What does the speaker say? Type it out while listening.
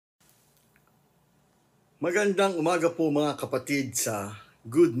Magandang umaga po mga kapatid sa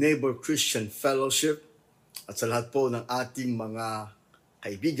Good Neighbor Christian Fellowship at sa lahat po ng ating mga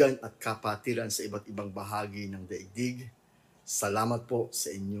kaibigan at kapatiran sa iba't ibang bahagi ng daigdig. Salamat po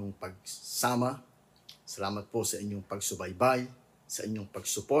sa inyong pagsama, salamat po sa inyong pagsubaybay, sa inyong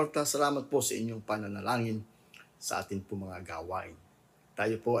pagsuporta, salamat po sa inyong pananalangin sa ating po mga gawain.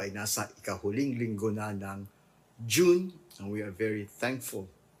 Tayo po ay nasa ikahuling linggo na ng June and we are very thankful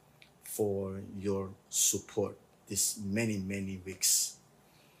for your support this many weeks.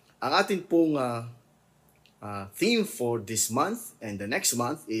 Ang ating pong theme for this month and the next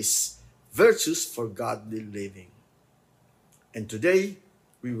month is Virtues for Godly Living. And today,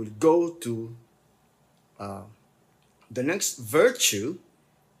 we will go to the next virtue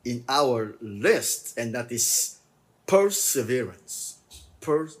in our list, and that is perseverance.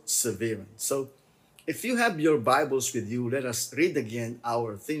 Perseverance. So, if you have your Bibles with you, let us read again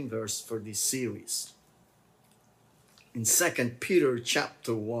our theme verse for this series. In 2 Peter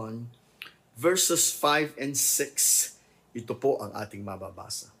chapter 1, verses 5 and 6, ito po ang ating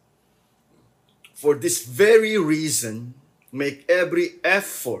mababasa. For this very reason, make every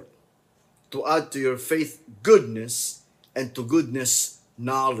effort to add to your faith goodness, and to goodness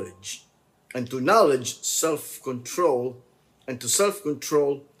knowledge, and to knowledge self-control, and to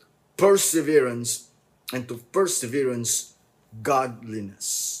self-control perseverance, and to perseverance,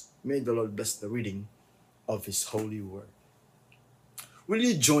 godliness. May the Lord bless the reading of His holy word. Will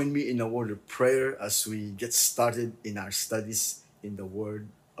you join me in a word of prayer as we get started in our studies in the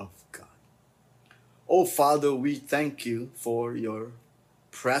Word of God? Oh Father, we thank you for your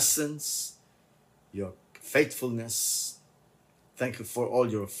presence, your faithfulness. Thank you for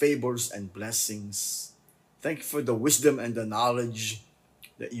all your favors and blessings. Thank you for the wisdom and the knowledge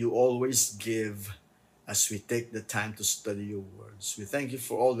that you always give as we take the time to study your words. We thank you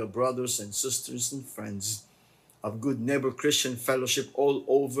for all the brothers and sisters and friends of Good Neighbor Christian Fellowship all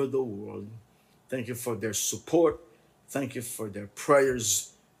over the world. Thank you for their support. Thank you for their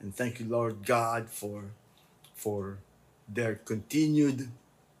prayers. And thank you, Lord God, for their continued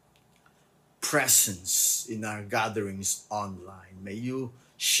presence in our gatherings online. May you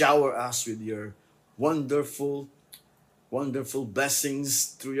shower us with your wonderful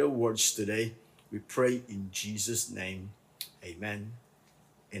blessings through your words today. We pray in Jesus' name. Amen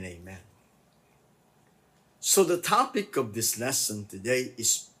and amen. So the topic of this lesson today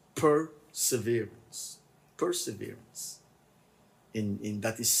is perseverance. Perseverance.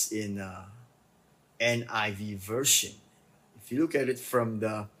 That is in NIV version. If you look at it from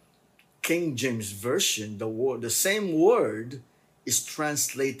the King James Version, the same word is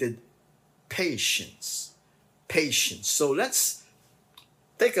translated patience. Patience. So let's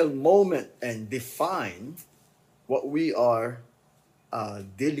take a moment and define what we are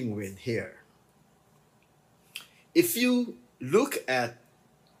dealing with here. If you look at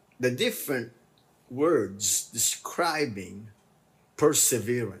the different words describing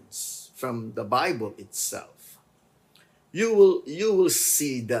perseverance from the Bible itself, you will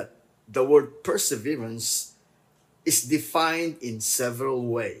see that the word perseverance is defined in several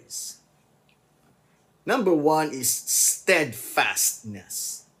ways. Number one is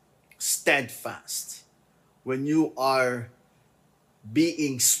steadfastness. Steadfast. When you are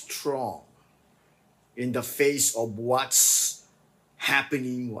being strong in the face of what's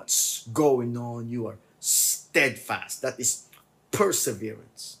happening, what's going on, you are steadfast. That is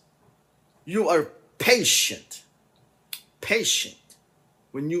perseverance. You are patient. Patient.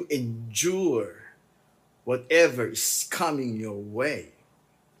 When you endure whatever is coming your way.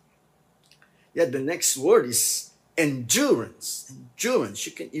 Yet the next word is endurance. Endurance.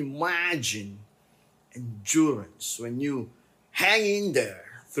 You can imagine endurance when you hang in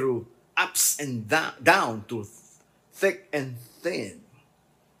there through ups and down to thick and thin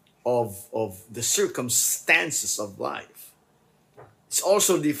of the circumstances of life. It's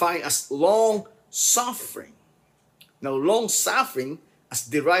also defined as long suffering. Now, long suffering, as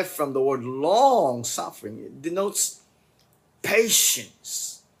derived from the word long suffering, it denotes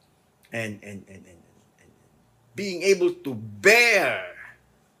patience and being able to bear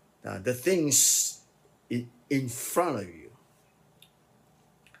the things in front of you.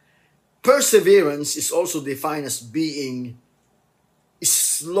 Perseverance is also defined as being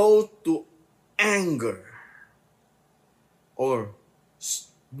slow to anger or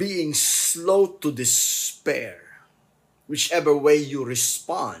being slow to despair, whichever way you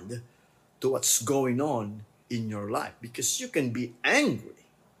respond to what's going on in your life. Because you can be angry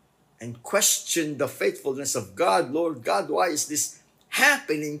and question the faithfulness of God. Lord God, why is this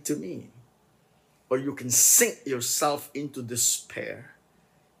happening to me? Or you can sink yourself into despair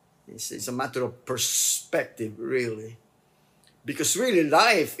It's a matter of perspective, really. Because really,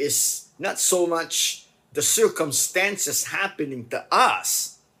 life is not so much the circumstances happening to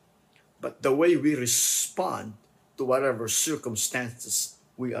us, but the way we respond to whatever circumstances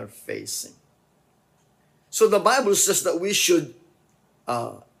we are facing. So the Bible says that we should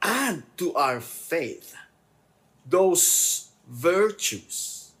add to our faith those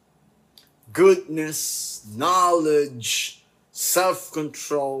virtues: goodness, knowledge,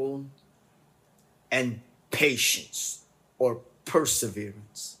 self-control, and patience or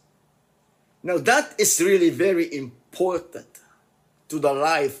perseverance. Now that is really very important to the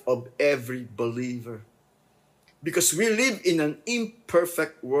life of every believer, because we live in an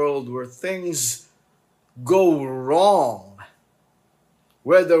imperfect world where things go wrong,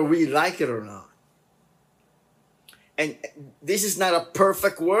 whether we like it or not. And this is not a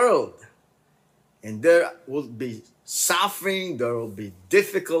perfect world. And there will be suffering, there will be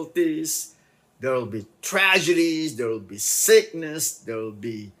difficulties, there will be tragedies, there will be sickness, there will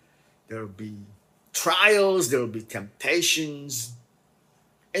be trials, there will be temptations.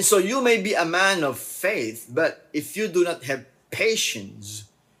 And so you may be a man of faith, but if you do not have patience,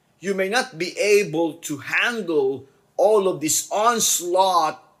 you may not be able to handle all of this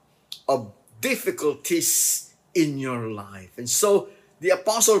onslaught of difficulties in your life. And so the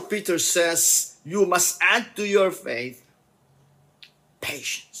Apostle Peter says, you must add to your faith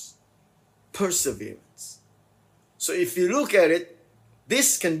patience, perseverance. So if you look at it,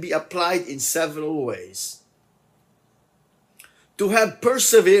 this can be applied in several ways. To have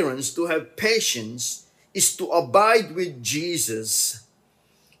perseverance, to have patience, is to abide with Jesus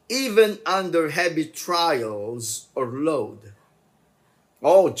even under heavy trials or load.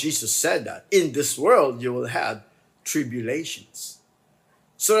 Oh, Jesus said that. In this world, you will have tribulations.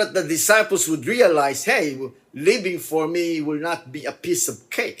 So that the disciples would realize, hey, living for me will not be a piece of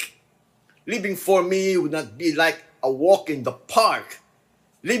cake. Living for me would not be like a walk in the park.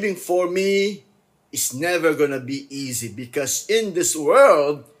 Living for me is never going to be easy, because in this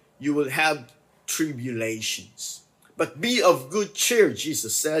world, you will have tribulations. But be of good cheer,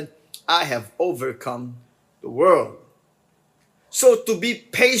 Jesus said, I have overcome the world. So to be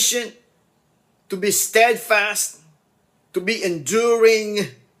patient, to be steadfast, to be enduring,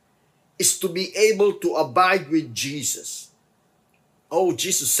 is to be able to abide with Jesus. Oh,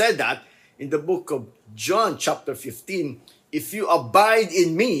 Jesus said that in the book of John chapter 15, if you abide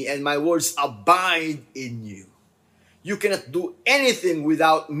in me and my words abide in you, you cannot do anything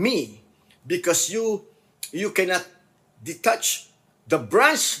without me, because you cannot detach the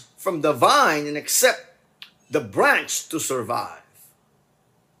branch from the vine and accept the branch to survive.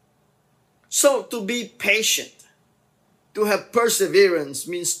 So to be patient, to have perseverance,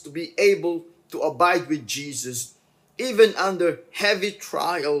 means to be able to abide with Jesus even under heavy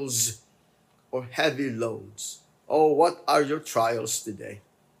trials or heavy loads. Oh, what are your trials today?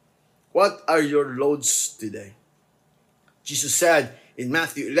 What are your loads today? Jesus said in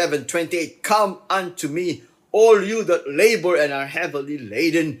Matthew 11:28, come unto me, all you that labor and are heavily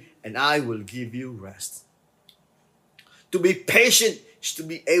laden, and I will give you rest. To be patient is to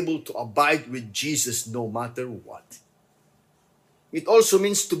be able to abide with Jesus no matter what. It also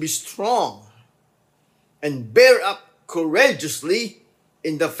means to be strong and bear up courageously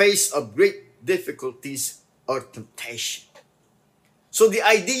in the face of great difficulties or temptation. So the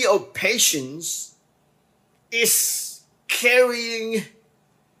idea of patience is carrying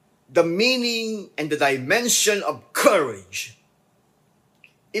the meaning and the dimension of courage.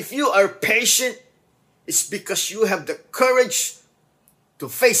 If you are patient, it's because you have the courage to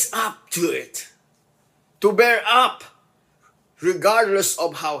face up to it, to bear up, regardless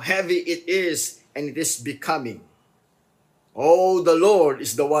of how heavy it is and it is becoming. Oh, the Lord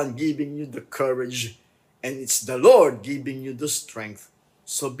is the one giving you the courage, and it's the Lord giving you the strength.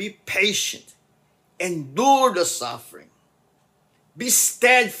 So be patient, endure the suffering, be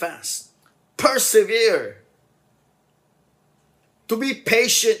steadfast, persevere. To be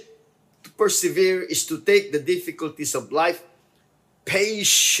patient, to persevere, is to take the difficulties of life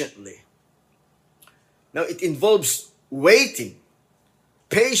patiently. Now it involves waiting,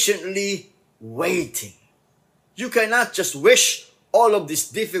 patiently waiting. You cannot just wish all of these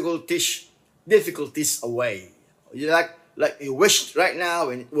difficulties away. You like you wish right now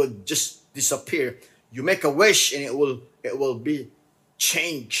and it will just disappear. You make a wish and it will be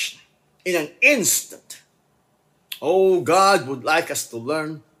changed in an instant. Oh, God would like us to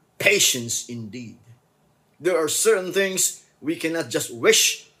learn patience indeed. There are certain things we cannot just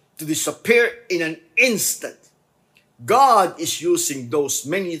wish to disappear in an instant. God is using those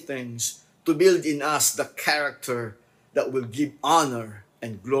many things to build in us the character that will give honor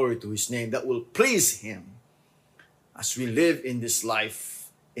and glory to his name, that will please him as we live in this life,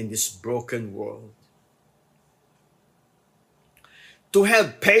 in this broken world. To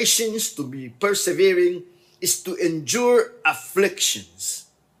have patience, to be persevering, is to endure afflictions,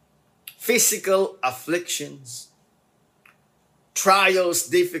 physical afflictions, trials,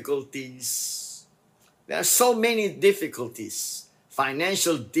 difficulties. There are so many difficulties,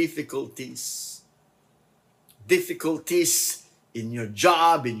 financial difficulties, difficulties in your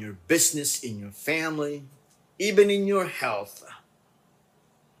job, in your business, in your family, even in your health.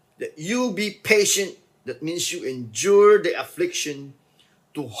 That you be patient, that means you endure the affliction,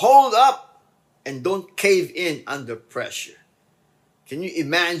 to hold up and don't cave in under pressure. Can you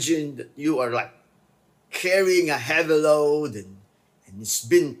imagine that you are like carrying a heavy load and it's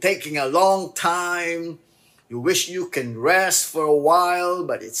been taking a long time? You wish you can rest for a while,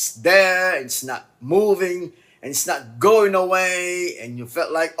 but it's there, it's not moving, and it's not going away, and you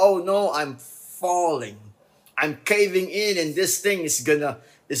felt like, oh no, I'm falling. I'm caving in, and this thing is gonna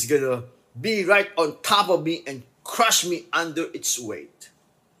be right on top of me and crush me under its weight.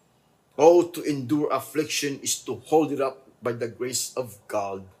 Oh, to endure affliction is to hold it up by the grace of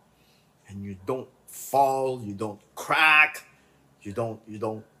God, and you don't fall, you don't crack, you don't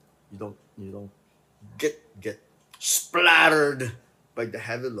get splattered by the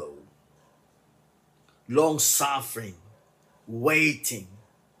heavy load. Long suffering, waiting,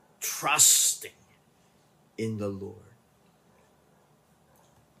 trusting in the Lord.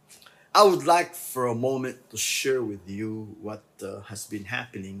 I would like for a moment to share with you what has been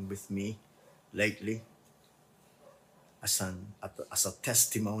happening with me lately as a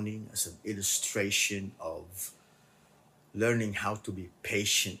testimony, as an illustration of learning how to be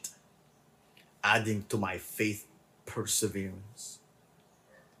patient, adding to my faith perseverance.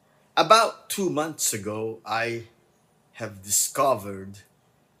 About 2 months ago, I have discovered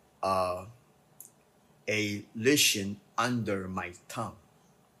a lesion under my tongue.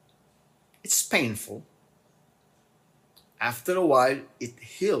 It's painful. After a while, it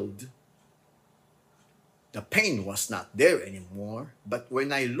healed. The pain was not there anymore. But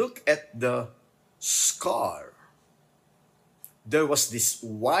when I look at the scar, there was this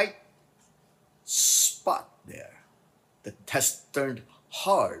white spot there that has turned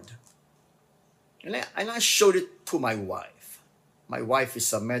hard. And I showed it to my wife. My wife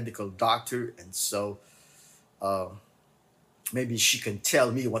is a medical doctor, and so maybe she can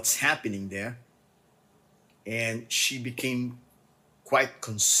tell me what's happening there. And she became quite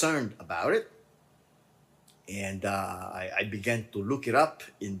concerned about it. And I began to look it up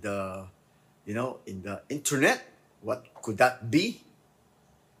in the internet. What could that be?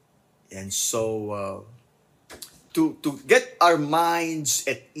 And so to get our minds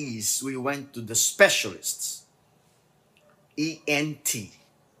at ease, we went to the specialists. ENT,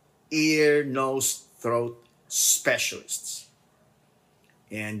 ear, nose, throat specialists.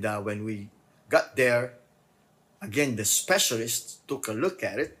 And when we got there, again, the specialist took a look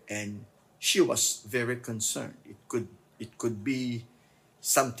at it, and she was very concerned. It could be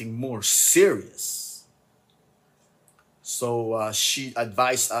something more serious. So she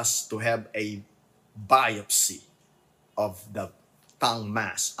advised us to have a biopsy of the tongue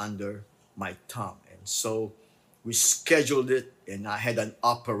mass under my tongue. And so we scheduled it, and I had an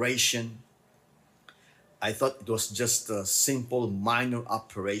operation. I thought it was just a simple minor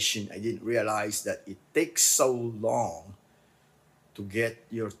operation. I didn't realize that it takes so long to get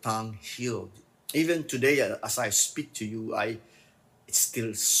your tongue healed. Even today, as I speak to you, it's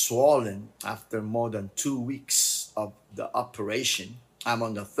still swollen after more than 2 weeks of the operation. I'm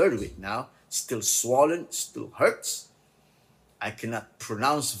on the 3rd week now, still swollen, still hurts. I cannot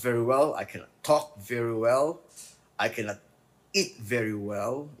pronounce very well. I cannot talk very well. I cannot eat very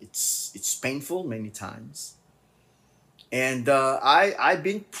well. It's painful many times. And I've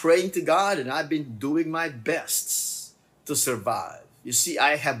been praying to God, and I've been doing my best to survive. You see,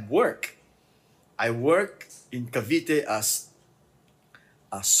 I have work. I work in Cavite as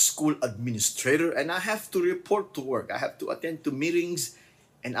a school administrator, and I have to report to work. I have to attend to meetings,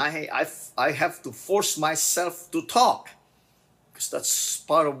 and I have to force myself to talk, because that's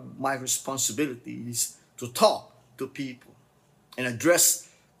part of my responsibility, is to talk to people and address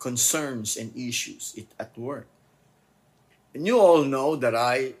concerns and issues at work. And you all know that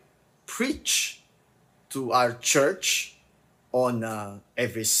I preach to our church on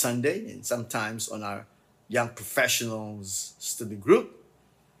every Sunday, and sometimes on our young professionals study group.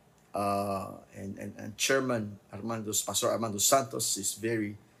 And Chairman Pastor Armando Santos is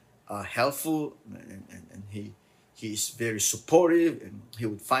very helpful, and he is very supportive, and he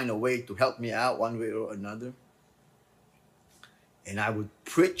would find a way to help me out one way or another. and I would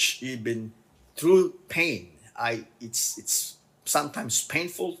preach even through pain. It's sometimes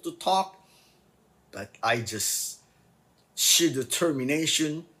painful to talk, but I just sheer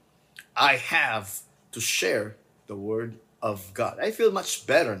determination I have to share the word of God. I feel much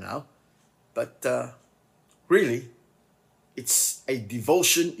better now, but really, it's a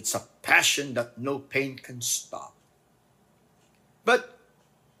devotion, it's a passion that no pain can stop. But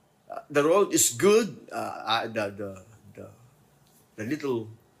the road is good. The little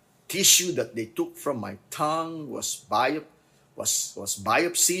tissue that they took from my tongue was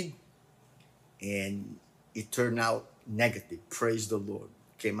biopsied, and it turned out negative. Praise the Lord,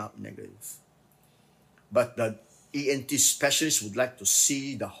 came out negative. But the ENT specialist would like to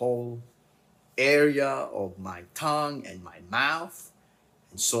see the whole area of my tongue and my mouth.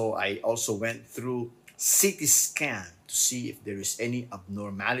 And so I also went through CT scan to see if there is any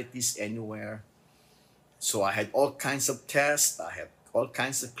abnormalities anywhere. So I had all kinds of tests. I have all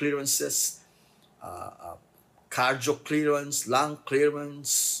kinds of clearances, cardio clearance, lung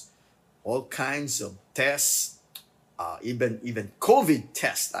clearance, all kinds of tests, even COVID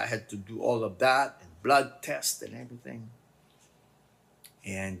tests. I had to do all of that, and blood tests and everything.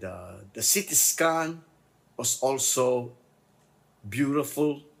 And the CT scan was also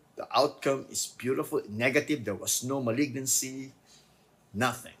beautiful. The outcome is beautiful, negative. There was no malignancy,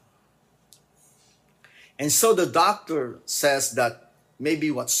 nothing. And so the doctor says that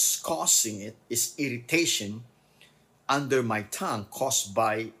maybe what's causing it is irritation under my tongue caused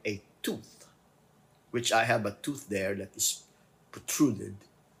by a tooth, which I have a tooth there that is protruded,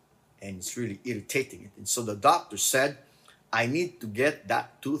 and it's really irritating it. And so the doctor said, I need to get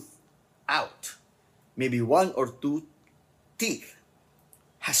that tooth out. Maybe one or two teeth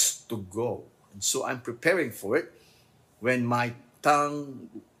has to go. And so I'm preparing for it. When my tongue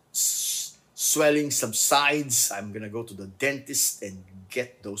swelling subsides, I'm going to go to the dentist and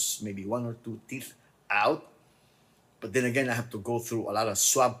get those maybe one or two teeth out. But then again, I have to go through a lot of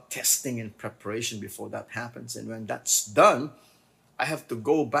swab testing and preparation before that happens. And when that's done, I have to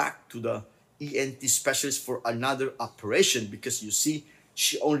go back to the ENT specialist for another operation, because you see,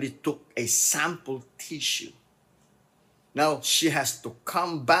 she only took a sample tissue. Now she has to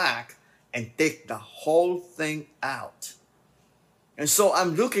come back and take the whole thing out. And so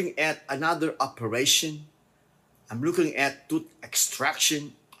I'm looking at another operation. I'm looking at tooth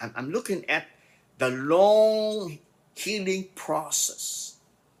extraction. I'm looking at the long healing process.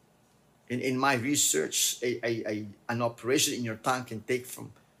 In my research, an operation in your tongue can take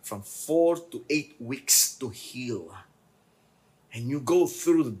from 4 to 8 weeks to heal. And you go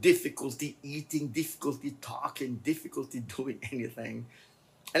through the difficulty eating, difficulty talking, difficulty doing anything.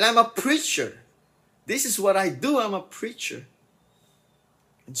 And I'm a preacher. This is what I do. I'm a preacher.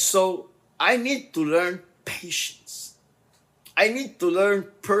 And so I need to learn patience. I need to learn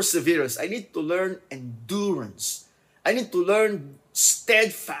perseverance. I need to learn endurance. I need to learn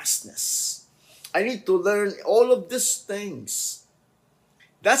steadfastness. I need to learn all of these things.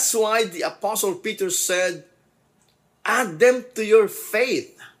 That's why the Apostle Peter said, add them to your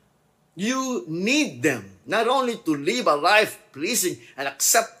faith. You need them, not only to live a life pleasing and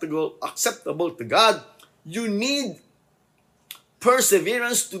acceptable to God. You need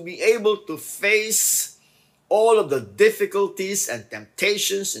perseverance to be able to face all of the difficulties and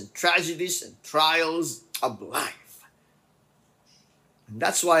temptations and tragedies and trials of life. And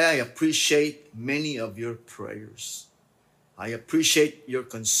that's why I appreciate many of your prayers. I appreciate your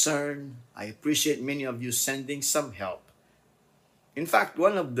concern. I appreciate many of you sending some help. In fact,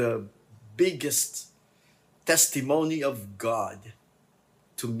 one of the biggest testimony of God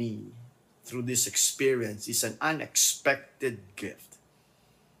to me through this experience is an unexpected gift.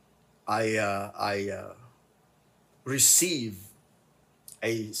 I received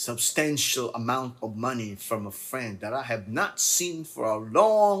a substantial amount of money from a friend that I have not seen for a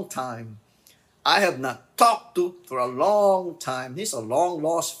long time. I have not talked to for a long time. He's a long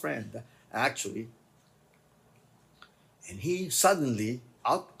lost friend, actually. And he suddenly,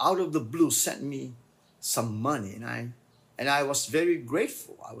 out of the blue, sent me some money. And I was very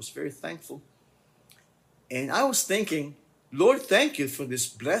grateful. I was very thankful. And I was thinking, Lord, thank you for this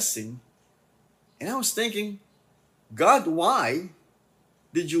blessing. And I was thinking, God, why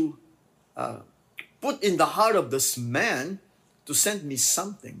did you put in the heart of this man to send me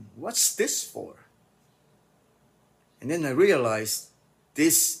something? What's this for? And then I realized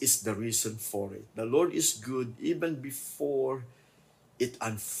this is the reason for it. The Lord is good. Even before it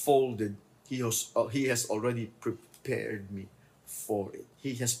unfolded, He has already prepared me for it.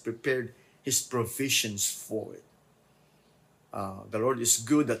 He has prepared His provisions for it. The Lord is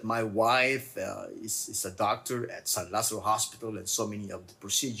good that my wife is a doctor at San Lazaro Hospital, and so many of the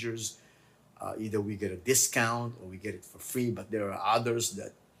procedures, either we get a discount or we get it for free, but there are others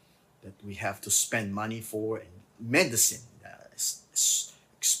that we have to spend money for. And medicine,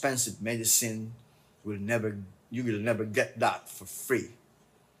 expensive medicine, will never you will never get that for free.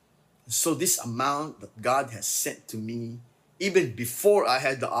 So this amount that God has sent to me, even before I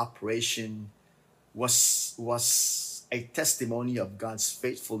had the operation, was a testimony of God's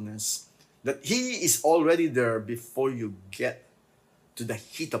faithfulness, that He is already there before you get to the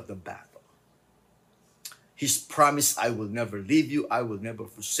heat of the battle. His promise, I will never leave you, I will never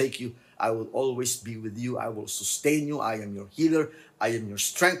forsake you, I will always be with you, I will sustain you, I am your healer, I am your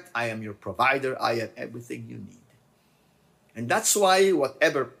strength, I am your provider, I am everything you need. And that's why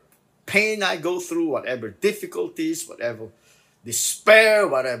whatever pain I go through, whatever difficulties, whatever despair,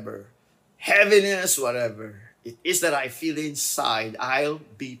 whatever heaviness, whatever it is that I feel inside, I'll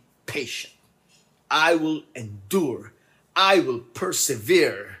be patient. I will endure. I will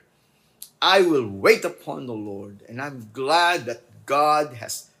persevere. I will wait upon the Lord. And I'm glad that God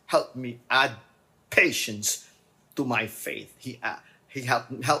has helped me add patience to my faith. He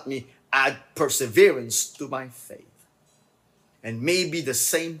helped me add perseverance to my faith. And maybe the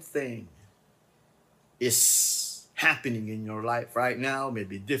same thing is happening in your life right now,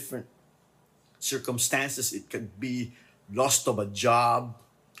 maybe different circumstances. It could be loss of a job,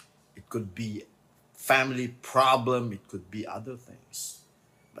 it could be family problem, it could be other things.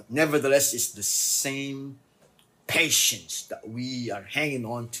 But nevertheless, it's the same patience that we are hanging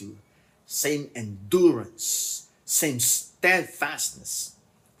on to, same endurance, same steadfastness,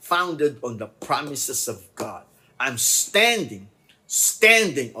 founded on the promises of God. I'm standing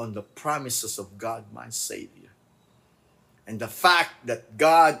on the promises of God, my Savior. And the fact that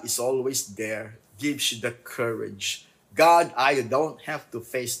God is always there gives you the courage. God, I don't have to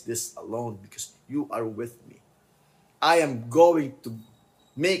face this alone because you are with me. I am going to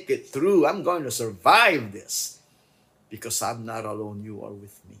make it through. I'm going to survive this because I'm not alone. You are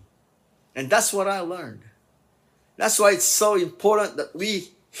with me. And that's what I learned. That's why it's so important that we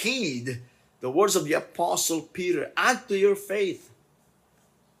heed the words of the Apostle Peter. Add to your faith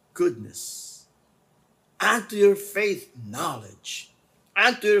goodness. Add to your faith knowledge.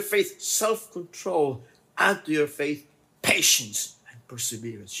 Add to your faith self-control. Add to your faith patience and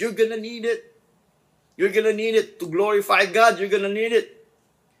perseverance. You're going to need it. You're going to need it to glorify God. You're going to need it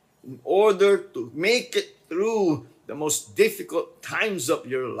in order to make it through the most difficult times of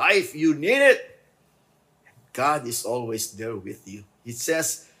your life. You need it. God is always there with you. It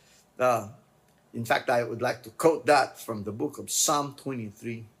says, in fact, I would like to quote that from the book of Psalm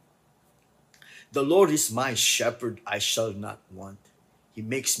 23. The Lord is my shepherd, I shall not want. He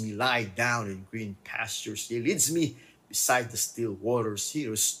makes me lie down in green pastures. He leads me beside the still waters. He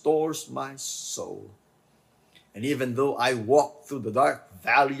restores my soul. And even though I walk through the dark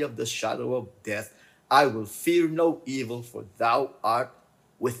valley of the shadow of death, I will fear no evil, for thou art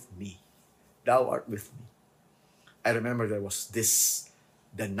with me. Thou art with me. I remember there was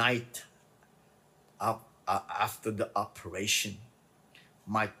the night after the operation.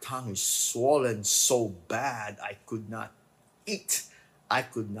 My tongue is swollen so bad I could not eat. I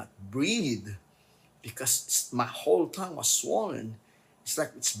could not breathe because my whole tongue was swollen. It's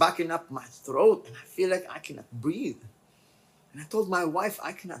like it's backing up my throat and I feel like I cannot breathe. And I told my wife,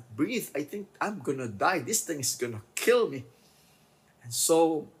 I cannot breathe. I think I'm going to die. This thing is going to kill me. And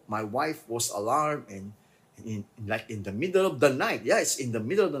so my wife was alarmed and in the middle of the night. Yeah, it's in the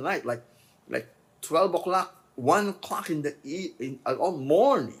middle of the night, like 12 o'clock, 1 o'clock in the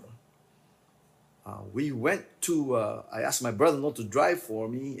morning. We went to, I asked my brother-in-law to drive for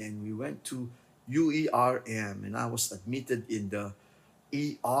me, and we went to UERM, and I was admitted in the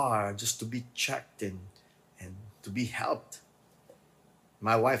ER just to be checked and to be helped.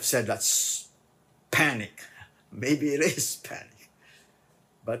 My wife said that's panic. Maybe it is panic,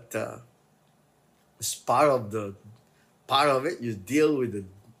 but it's part of it. You deal with the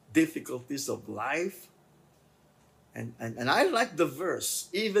difficulties of life. And I like the verse,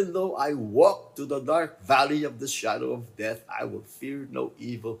 even though I walk through the dark valley of the shadow of death, I will fear no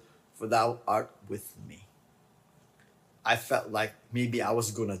evil, for thou art with me. I felt like maybe I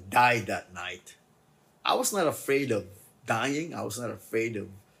was going to die that night. I was not afraid of dying. I was not afraid of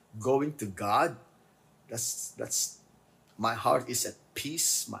going to God. That's my heart is at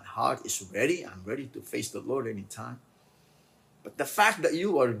peace. My heart is ready. I'm ready to face the Lord anytime. But the fact that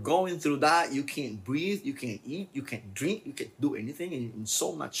you are going through that, you can't breathe, you can't eat, you can't drink, you can't do anything, and in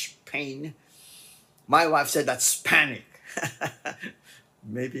so much pain. My wife said that's panic.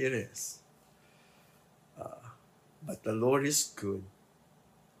 Maybe it is. but the Lord is good.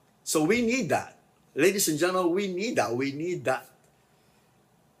 So we need that. Ladies and gentlemen, we need that. We need that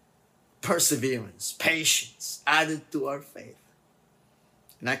perseverance, patience added to our faith.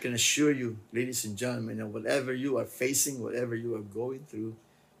 And I can assure you, ladies and gentlemen, that whatever you are facing, whatever you are going through,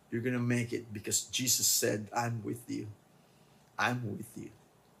 you're going to make it because Jesus said, I'm with you. I'm with you.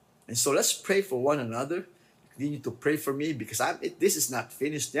 And so let's pray for one another. Continue to pray for me because this is not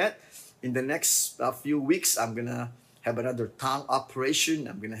finished yet. In the next few weeks, I'm going to have another tongue operation.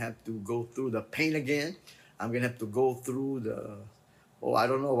 I'm going to have to go through the pain again. I'm going to have to go through I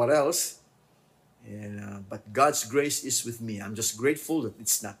don't know what else. But God's grace is with me. I'm just grateful that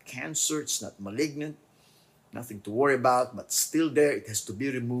it's not cancer, it's not malignant, nothing to worry about, but still there. It has to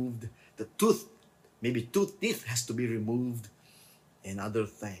be removed. The tooth, maybe tooth teeth has to be removed and other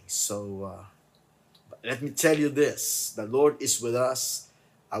things. So but let me tell you this, the Lord is with us.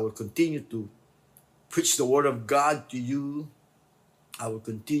 I will continue to preach the word of God to you. I will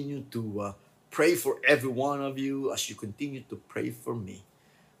continue to pray for every one of you as you continue to pray for me.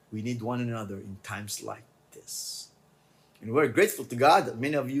 We need one another in times like this. And we're grateful to God that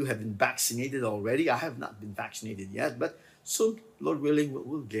many of you have been vaccinated already. I have not been vaccinated yet, but soon, Lord willing,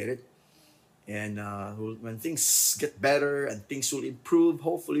 we'll get it. And when things get better and things will improve,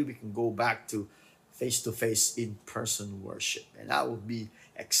 hopefully we can go back to face-to-face, in-person worship. And that will be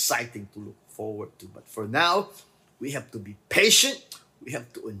exciting to look forward to. But for now, we have to be patient. We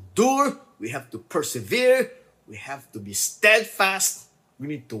have to endure. We have to persevere. We have to be steadfast. We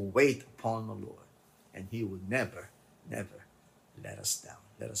need to wait upon the Lord, and He will never, never let us down.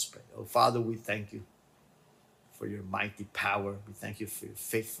 Let us pray. Oh, Father, we thank you for your mighty power. We thank you for your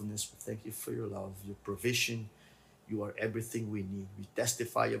faithfulness. We thank you for your love, your provision. You are everything we need. We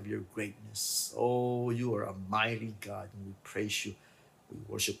testify of your greatness. Oh, you are a mighty God, and we praise you. We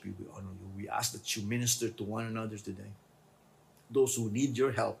worship you. We honor you. We ask that you minister to one another today. Those who need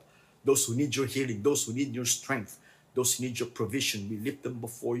your help, those who need your healing, those who need your strength, those who need your provision, we lift them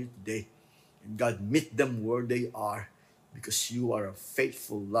before you today. And God, meet them where they are because you are a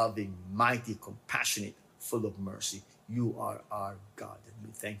faithful, loving, mighty, compassionate, full of mercy. You are our God, and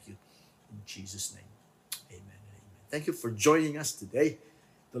we thank you in Jesus' name. Amen and amen. Thank you for joining us today.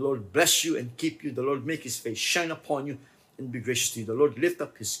 The Lord bless you and keep you. The Lord make His face shine upon you and be gracious to you. The Lord lift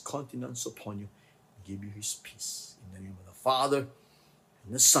up His countenance upon you and give you His peace. In the name of the Father,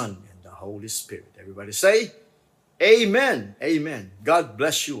 and the Son, and the Holy Spirit. Everybody say, Amen. Amen. God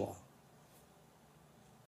bless you all.